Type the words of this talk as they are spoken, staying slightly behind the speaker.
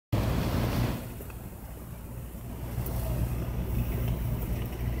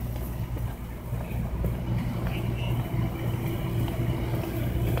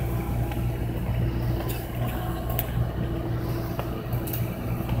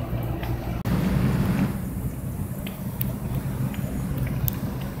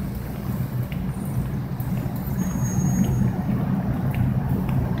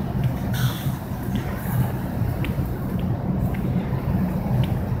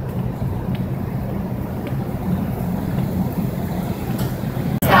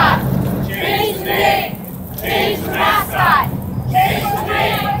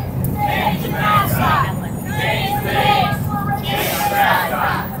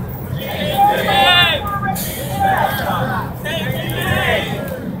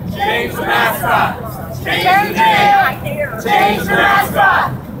Change the name! Change the mascot!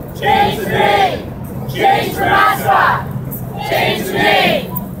 Change the name! Change the mascot! Change the name!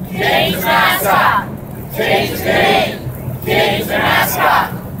 Change the mascot! Change the name! Change the mascot!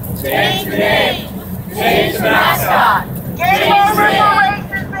 Change the name! Change the mascot! Game over for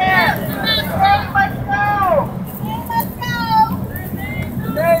racism! Game must go!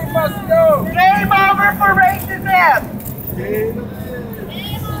 Game must go! Game over for racism!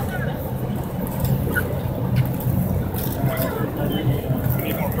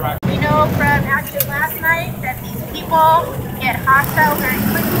 We know from action last night that these people get hostile very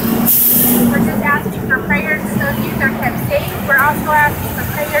quickly. We're just asking for prayers so those youth are kept safe. We're also asking for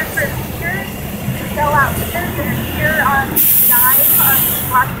prayers for the leaders to sell out leaders that are here on the side of the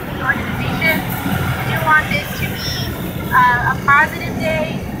Washington organization. We do want this to be a positive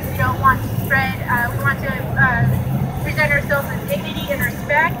day. We don't want to spread, we want to present ourselves with dignity and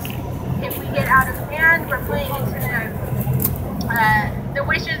respect. If we get out of hand, we're playing into the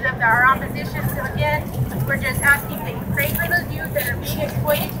wishes of our opposition. So again, we're just asking that you pray for those youth that are being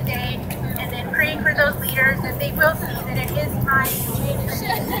exploited today, and then praying for those leaders that they will see that it is time to change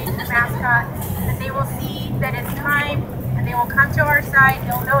the mascot, that they will see that it's time, and they will come to our side.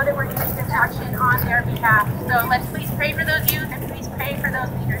 They'll know that we're doing this action on their behalf. So let's please pray for those youth, and please pray for those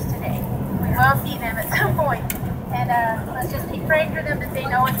leaders today. We will see them at some point. And let's just keep praying for them that they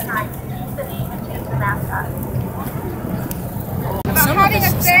know it's time to change the name and change the mascot. About having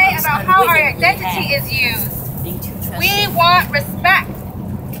a say about how our identity is used. We want respect.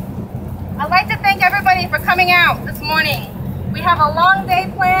 I'd like to thank everybody for coming out this morning. We have a long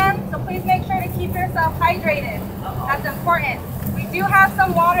day planned, so please make sure to keep yourself hydrated. That's important. We do have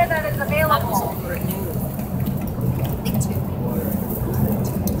some water that is available.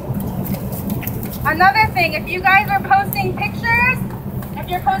 Another thing, if you guys are posting pictures, if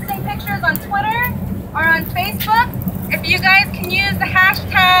you're posting pictures on Twitter or on Facebook, if you guys can use the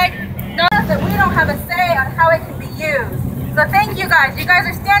hashtag, know that we don't have a say on how it can be used. So thank you guys. You guys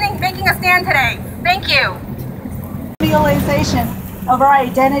are making a stand today. Thank you. Realization of our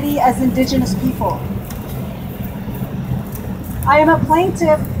identity as Indigenous people. I am a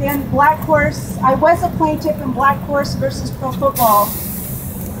plaintiff in Black Horse. I was a plaintiff in Black Horse versus Pro Football,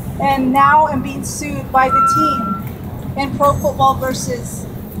 and now I'm being sued by the team in Pro Football versus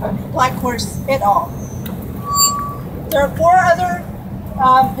Black Horse et al. There are 4 other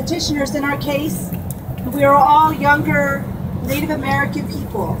petitioners in our case. We are all younger Native American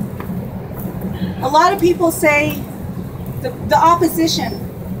people. A lot of people say, the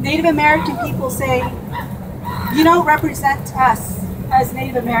opposition, Native American people say, you don't represent us as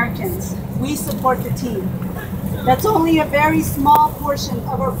Native Americans. We support the team. That's only a very small portion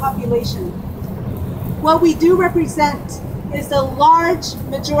of our population. What we do represent is the large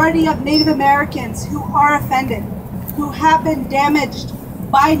majority of Native Americans who are offended, who have been damaged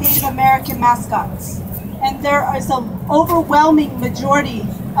by Native American mascots. And there is an overwhelming majority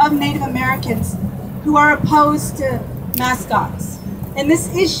of Native Americans who are opposed to mascots. And this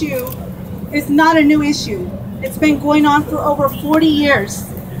issue is not a new issue. It's been going on for over 40 years.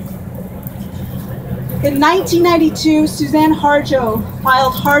 In 1992, Suzanne Harjo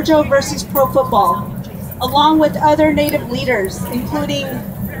filed Harjo versus Pro Football, along with other Native leaders, including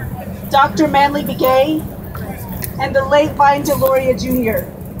Dr. Manly Begay and the late Vine Deloria Jr.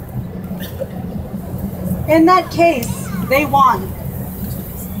 In that case, they won,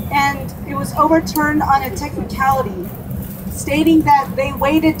 and it was overturned on a technicality, stating that they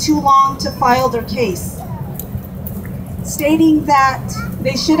waited too long to file their case, stating that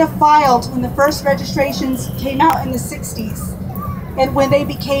they should have filed when the first registrations came out in the 60s and when they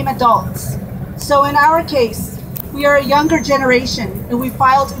became adults. So in our case, we are a younger generation, and we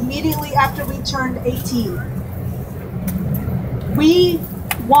filed immediately after we turned 18. We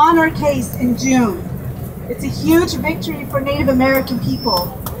won our case in June. It's a huge victory for Native American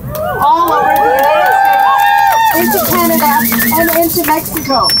people all over the United States, into Canada, and into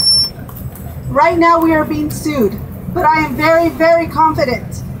Mexico. Right now we are being sued, but I am very, very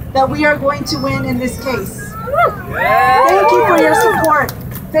confident that we are going to win in this case. Thank you for your support.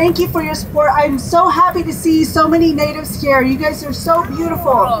 Thank you for your support. I'm so happy to see so many natives here. You guys are so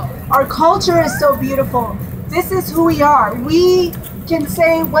beautiful. Our culture is so beautiful. This is who we are. We can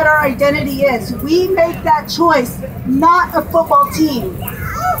say what our identity is. We make that choice, not a football team.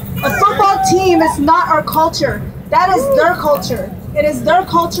 A football team is not our culture. That is their culture. It is their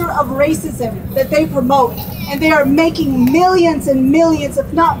culture of racism that they promote. And they are making millions and millions,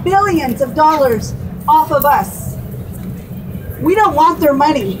 if not billions of dollars off of us. We don't want their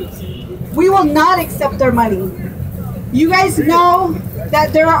money. We will not accept their money. You guys know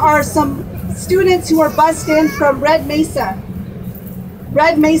that there are some students who are bused in from Red Mesa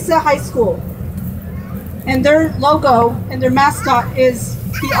High School. And their logo and their mascot is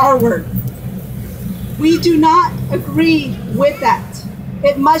the R word. We do not agree with that.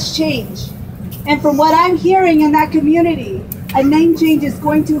 It must change. And from what I'm hearing in that community, a name change is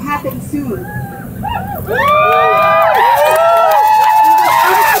going to happen soon.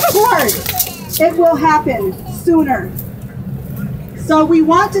 It will happen sooner. So we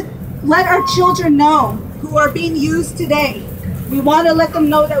want to let our children know who are being used today. We want to let them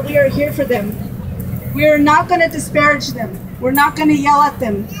know that we are here for them. We are not going to disparage them. We're not going to yell at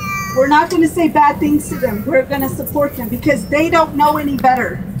them. We're not going to say bad things to them. We're going to support them because they don't know any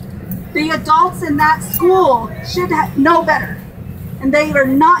better. The adults in that school should know better. And they are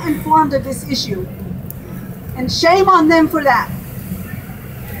not informed of this issue. And shame on them for that.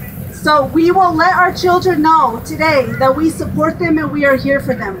 So we will let our children know today that we support them and we are here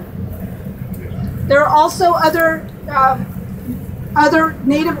for them. There are also other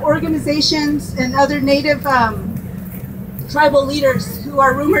Native organizations and other Native tribal leaders who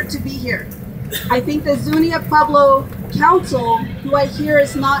are rumored to be here. I think the Zuni Pueblo Council, who I hear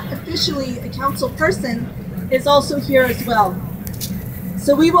is not officially a council person, is also here as well.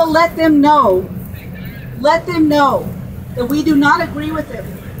 So we will let them know that we do not agree with them.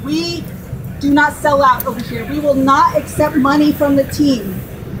 We do not sell out over here. We will not accept money from the team.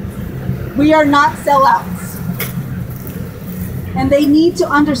 We are not sellouts. And they need to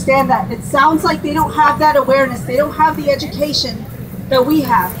understand that. It sounds like they don't have that awareness. They don't have the education that we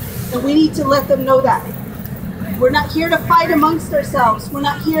have. And we need to let them know that. We're not here to fight amongst ourselves. We're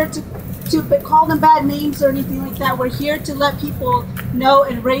not here to call them bad names or anything like that. We're here to let people know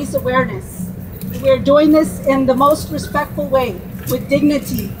and raise awareness. We're doing this in the most respectful way, with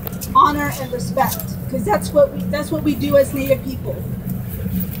dignity, honor, and respect, because that's what we do as Native people.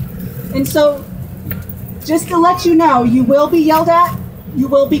 And so, just to let you know, you will be yelled at, you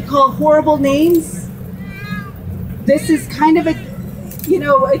will be called horrible names. This is kind of a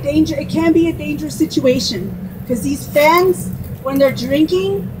danger. It can be a dangerous situation because these fans, when they're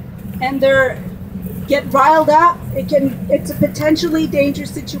drinking and get riled up, it's a potentially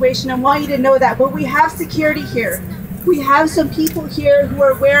dangerous situation. I want you to know that. But we have security here. We have some people here who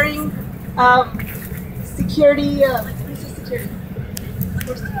are wearing security.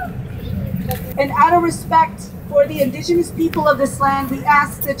 And out of respect for the indigenous people of this land, we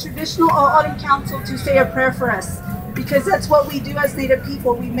ask the traditional O'odham Council to say a prayer for us, because that's what we do as Native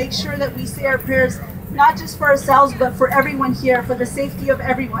people. We make sure that we say our prayers, not just for ourselves, but for everyone here, for the safety of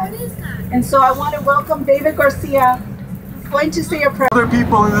everyone. And so I want to welcome David Garcia, who's going to say a prayer. Other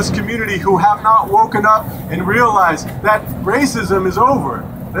people in this community who have not woken up and realized that racism is over.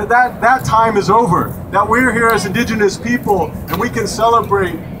 That time is over, that we're here as indigenous people and we can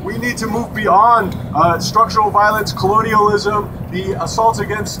celebrate. We need to move beyond structural violence, colonialism, the assaults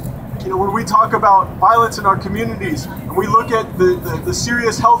against, when we talk about violence in our communities, and we look at the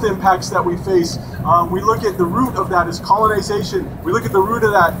serious health impacts that we face, we look at the root of that as colonization, we look at the root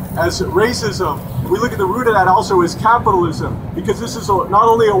of that as racism, we look at the root of that also as capitalism, because this is not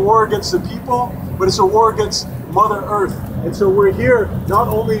only a war against the people, but it's a war against Mother Earth. And so we're here not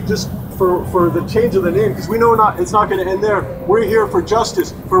only just for the change of the name, because we know it's not going to end there. We're here for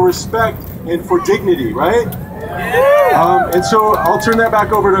justice, for respect, and for dignity, right? Yeah. And so I'll turn that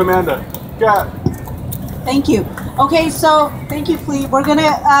back over to Amanda. Yeah. Thank you. Okay, so thank you, Fleet. We're going to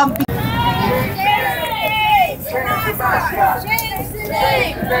Change the name! Change your mascot! Change your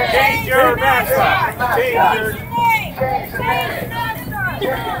name! Change your mascot! Change your name! Change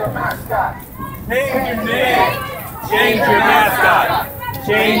your mascot!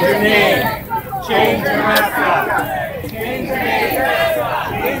 Change your name! Change your mascot! Change your name! Change your mascot! Change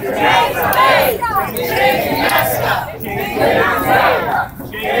your mascot! Change your mascot! Change your name! Change your mascot! Change your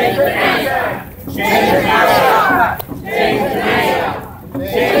name! Change your mascot! Change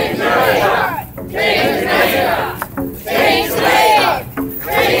your mascot! Change the name! Change the mascot! Change the mascot!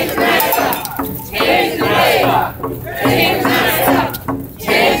 Change the mascot!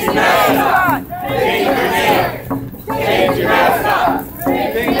 Change the mascot!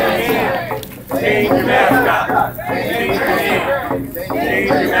 Change your name! Change your mascot! Change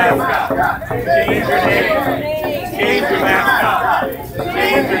your name! Change your mascot! Change your name! Change your mascot! Change your name! Change your mascot! Change your name! Change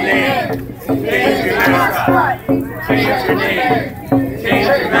your mascot! Change your name! Change your mascot! Change your name!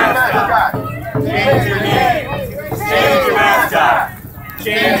 Change your mascot! Change your name! Change your mascot! Change your name!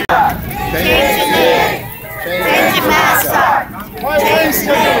 Change your mascot! Change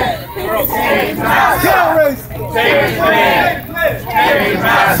your name! Change your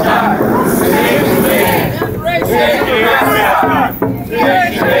mascot! Change your name! Change your mascot!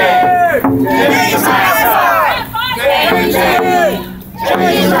 Change your name!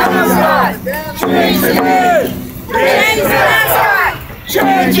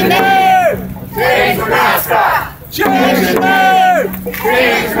 your name! Change the mascot! Change your name!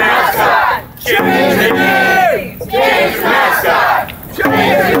 Change the mascot! Change the name! Change the mascot!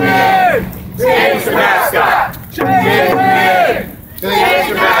 Change the name! Change the mascot! Change the name! Change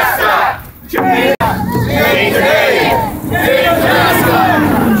the mascot! Change the name! Change the mascot!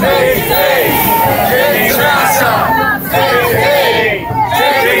 Change the name! Change the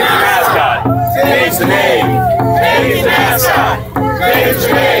mascot! Change the name! Change the mascot! Change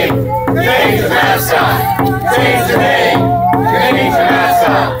the name! Change the mascot! Change the name! Change the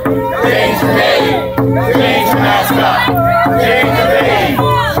mascot! Change the name! Change the mascot! Change the name!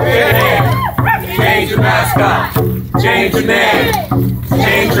 Change the mascot! Change the name!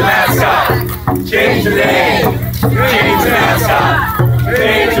 Change the mascot! Change the name! Change the mascot! Change the name! Change the mascot!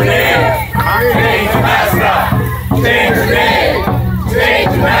 Change the name! Change the mascot! Change the name! Change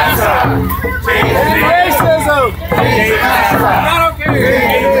the mascot! Change the name! Racism! Change the mascot! Not okay!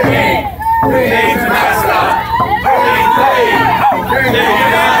 Change the name! Change the mascot! Change the name!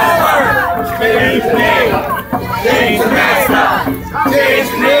 Change the mascot! Change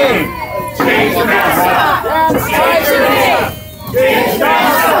the name! Change the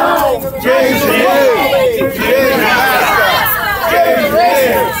mascot! Change the name! Change the mascot! Change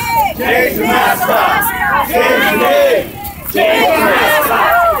the name! Change the mascot!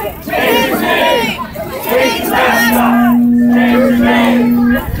 Change the name! Change the mascot! Change the name! Change the mascot! Change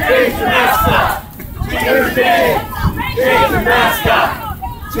the name! Change the mascot!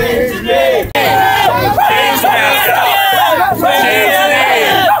 Change the name! Change the mascot! Change the name! Change the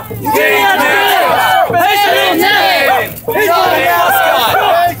mascot!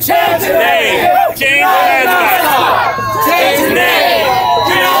 Change the name!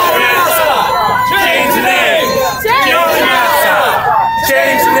 Change the mascot!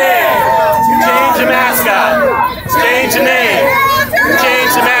 Change the name! Change the mascot! Change the name! Change the mascot! Change the name!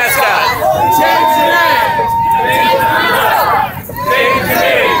 Change the mascot! Change the name! Change the mascot! Change the name! Change the mascot! Change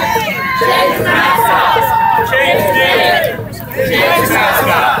the name!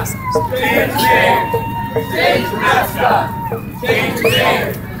 Change the mascot! Change the name! Change the mascot! Change the name!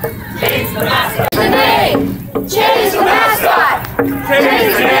 Change the name! Change the mascot!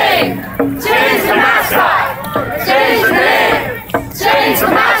 Change the name! Change the mascot! Change the name! Change the mascot! Change the name! Change the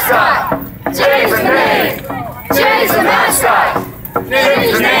mascot! Change the mascot! Change the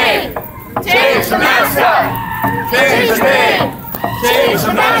name! Change the mascot! Change the name! Change the mascot! Change the name! Change the mascot! Change the name!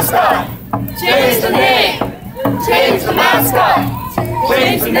 Change the mascot!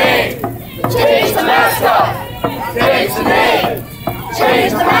 Change the name! Change the mascot! Change the name! Change the mascot! Change the name!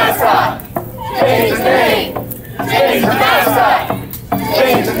 Change the mascot! Change the name! Change the mascot! Change the name! Change the mascot!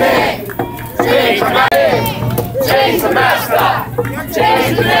 Change the name! Change the name! Change the mascot!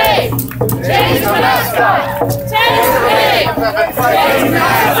 Change the name! Change the mascot! Change the name! Change the mascot!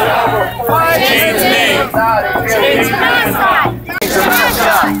 Change the name! Change the mascot! Change the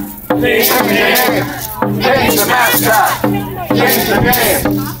mascot! Change the name! Change the mascot! Change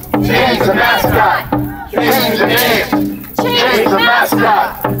the name! Change the mascot! Change the name! Change the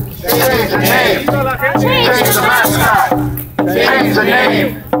mascot! Change the name! Change the mascot! Change the name!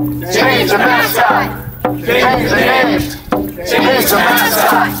 Change the mascot! Change the name! Change the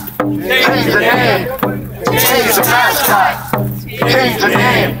mascot! Change the name! Change the mascot! Change the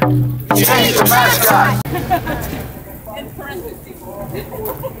name! Change the mascot!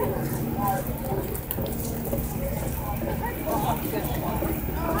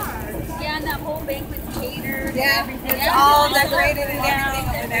 Yeah, and that whole banquet catered. Yeah, it's all decorated and everything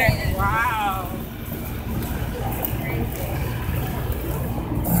over there. Wow.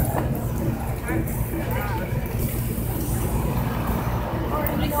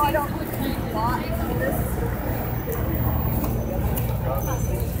 I don't put my lot into this.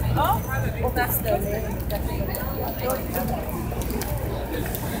 Oh, well, that's the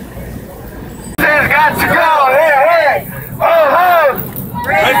It's got to go! Hey, hey! Ho, ho!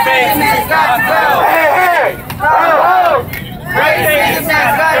 Red faces got to go! Hey, hey! Ho, ho! Red faces got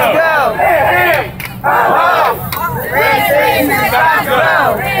to go! Hey, hey! Ho, ho! Red faces got to go!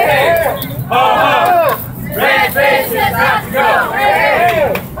 Hey, hey! Ho, ho! Red faces got to go! Hey,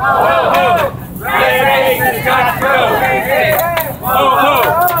 hey! Ho, ho! Red faces got to go! Hey, hey! Ho, ho!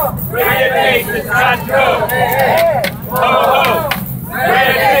 Red faces got to go! Hey, hey! Ho, ho!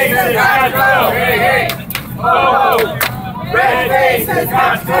 Red faces got to go! Hey, hey! Ho, ho! Red faces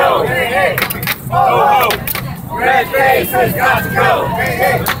got to go! Hey, hey! Ho, ho! Red faces got to go! Hey,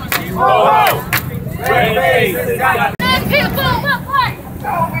 hey! Ho, ho! Red faces got to go! People, what part?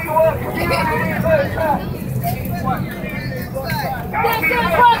 This is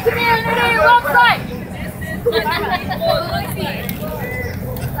what community looks like.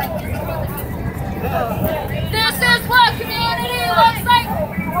 This is what community looks like.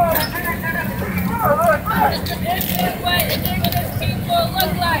 This is what indigenous people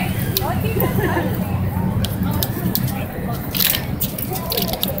look like.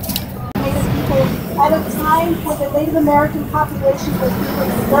 Native people at a time when the Native American population was being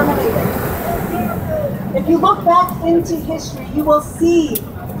exterminated. If you look back into history, you will see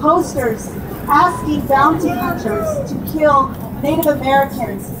posters asking bounty hunters to kill Native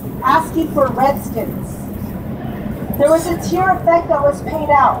Americans, asking for redskins. There was a tier effect that was paid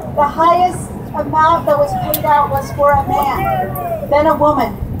out. The highest amount that was paid out was for a man, then a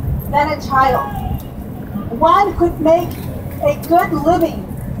woman, then a child. One could make a good living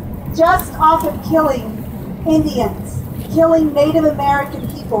just off of killing Indians, killing Native American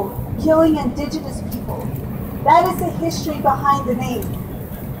people, killing indigenous people. That is the history behind the name.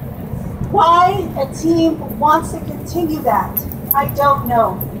 Why a team wants to continue that, I don't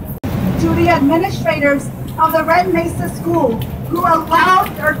know. To the administrators of the Red Mesa School who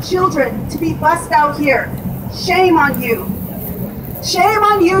allowed their children to be bussed out here, shame on you. Shame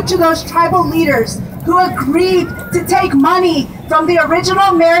on you to those tribal leaders who agreed to take money from the Original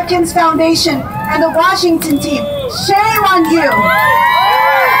Americans Foundation and the Washington team. Shame on you.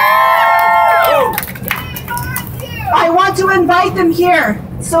 I want to invite them here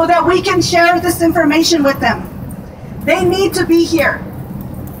so that we can share this information with them. They need to be here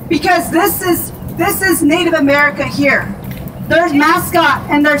because this is Native America here. Their mascot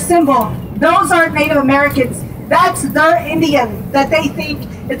and their symbol, those aren't Native Americans. That's their Indian that they think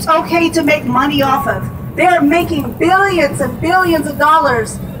it's okay to make money off of. They are making billions and billions of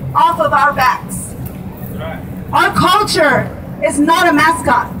dollars off of our backs. Our culture is not a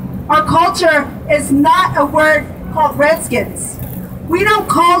mascot. Our culture is not a word called redskins. We don't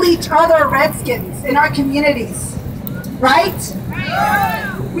call each other redskins in our communities, right?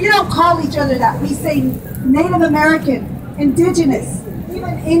 We don't call each other that. We say Native American, Indigenous,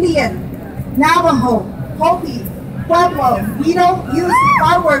 even Indian, Navajo, Hopi, Pueblo. We don't use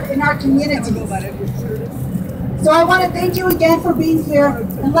our word in our communities. So I want to thank you again for being here,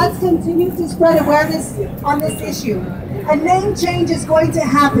 and let's continue to spread awareness on this issue. A name change is going to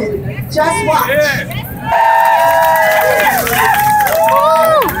happen. Just watch.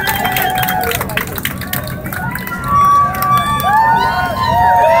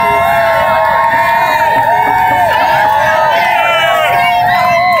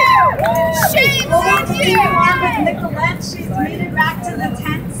 She's made it back to the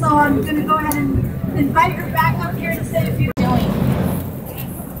tent, so I'm going to go ahead and invite her back up here to say a few things.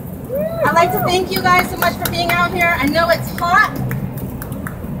 I'd like to thank you guys so much for being out here. I know it's hot,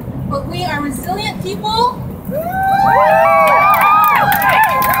 but we are resilient people.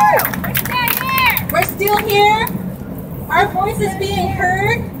 We're still here. Our voice is being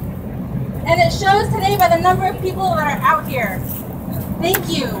heard, and it shows today by the number of people that are out here. Thank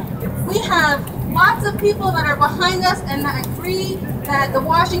you. We have lots of people that are behind us and that agree that the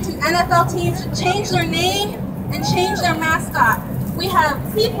Washington NFL team should change their name and change their mascot. We have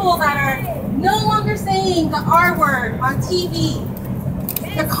people that are no longer saying the R word on TV.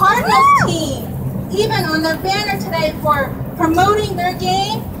 The Cardinals team, even on their banner today for promoting their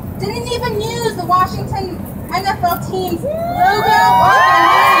game, didn't even use the Washington NFL team's logo or their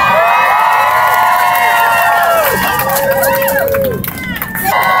name.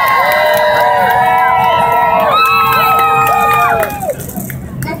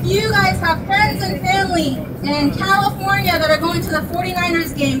 In California that are going to the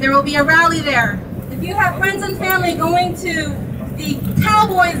 49ers game, there will be a rally there. If you have friends and family going to the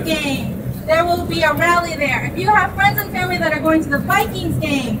Cowboys game, there will be a rally there. If you have friends and family that are going to the Vikings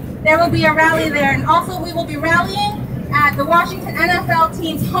game, there will be a rally there. And also we will be rallying at the Washington NFL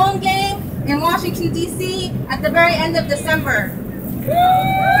team's home game in Washington, D.C. at the very end of December.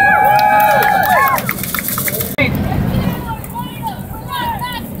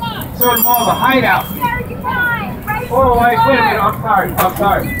 Sort of more of a hideout. Oh, wait a minute. I'm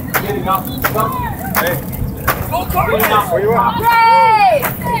sorry. Getting up. Hey. Getting up. Where you at?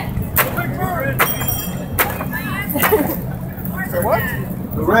 What?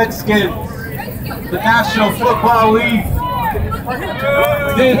 The Redskins. The National Football League.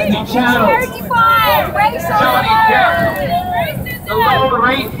 Disney Channel. Johnny Depp. The lone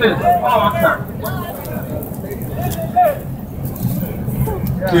racist. Oh, I'm sorry.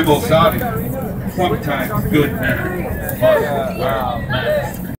 Kibble Saudi. Sometimes good man.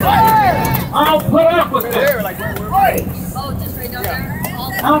 I don't put up with this.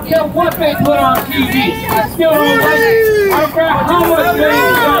 I don't care what they put on TV. I still don't like it. I don't care how much $1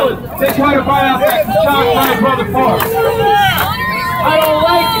 million they try to buy out that John Brother Park. I don't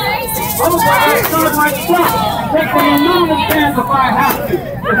like it. Those mascots might stop and take the aluminum cans if I have to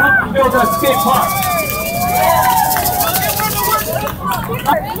help to build a skate park.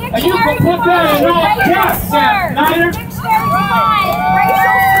 And you can put that in all caps, Sam Snyder.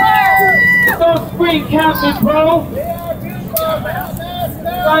 Don't scream, Captain Pro.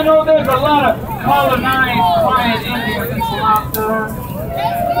 I know there's a lot of colonized, quiet Indians out there.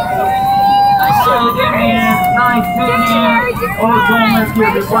 Quiet Indians, nice Indians, old Gomez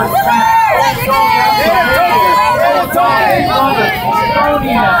here, we want back.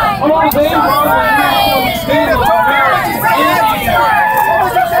 All they want is national state of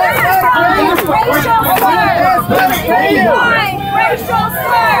American Indians. Racial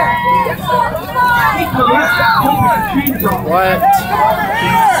slur! What?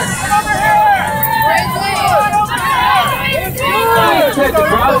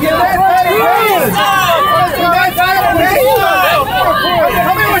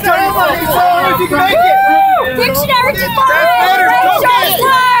 Dictionary define racial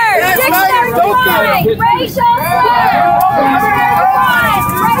slur! Dictionary define racial slur!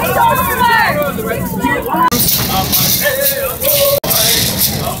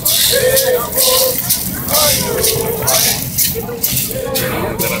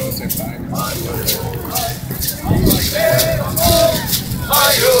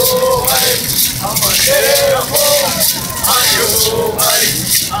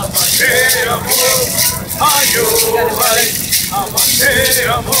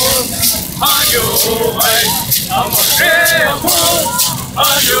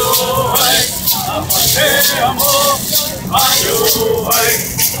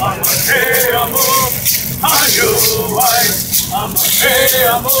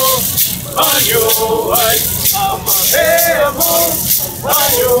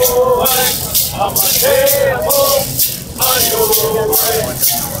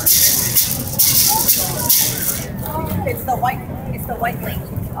 It's the white lane.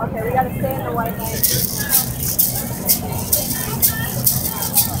 Okay, we gotta stay in the white lane.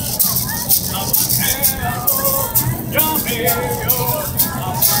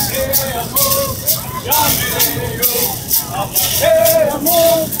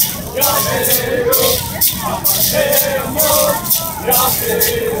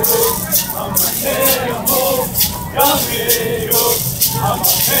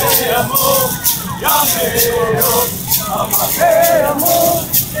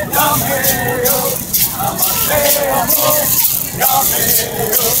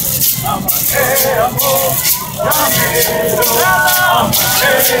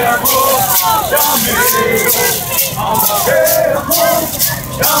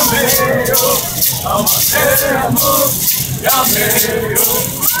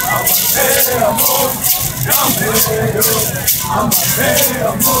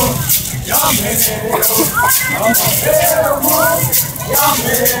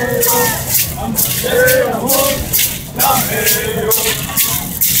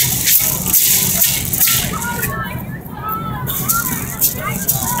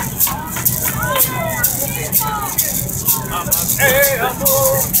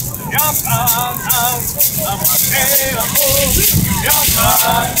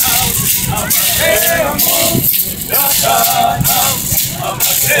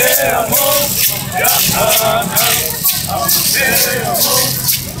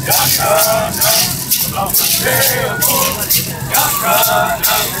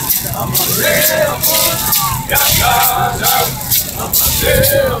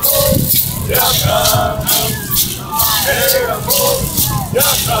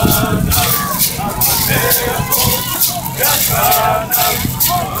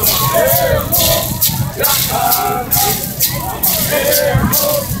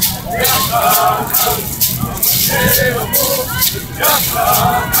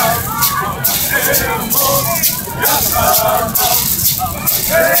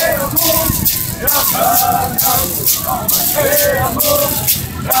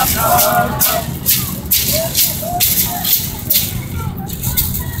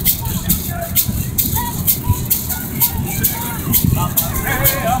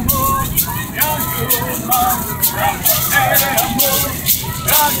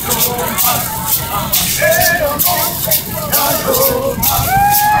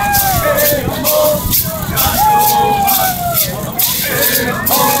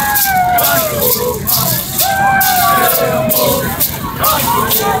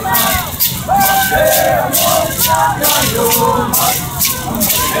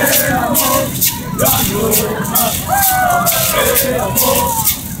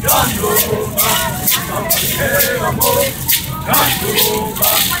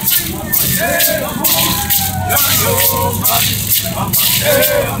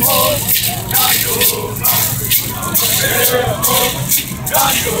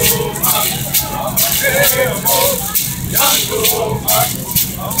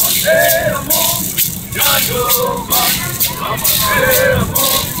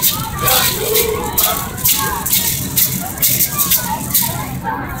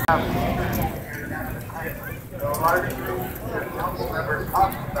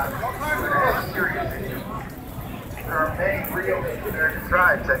 There are many real American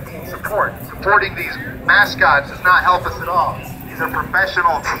tribes that need support. Supporting these mascots does not help us at all. These are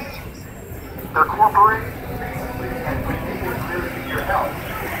professional teams. They're corporations, basically, and they would really need your help.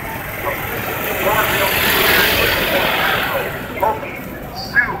 Hopi,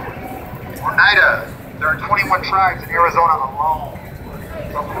 Sioux, Oneida. There are 21 tribes in Arizona alone.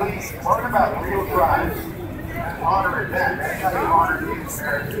 So please, learn about real tribes. Honor them. That's how you honor these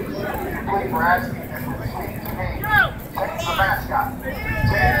Americans. And please, we're asking them to change the name. Change the mascot.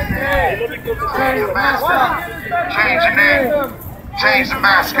 Change the name. Change the mascot. Change the name. Change the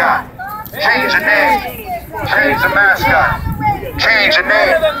mascot. Change the name. Change the mascot.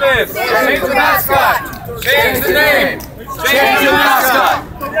 Change the name. Change the mascot. Change the name. Change the mascot.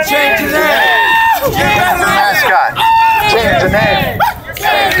 Change the name. Change the mascot. Change the name.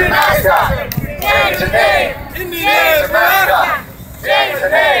 Change the mascot. Change the name. Change the mascot. Change the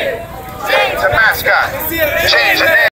name. Change the mascot. Change the name.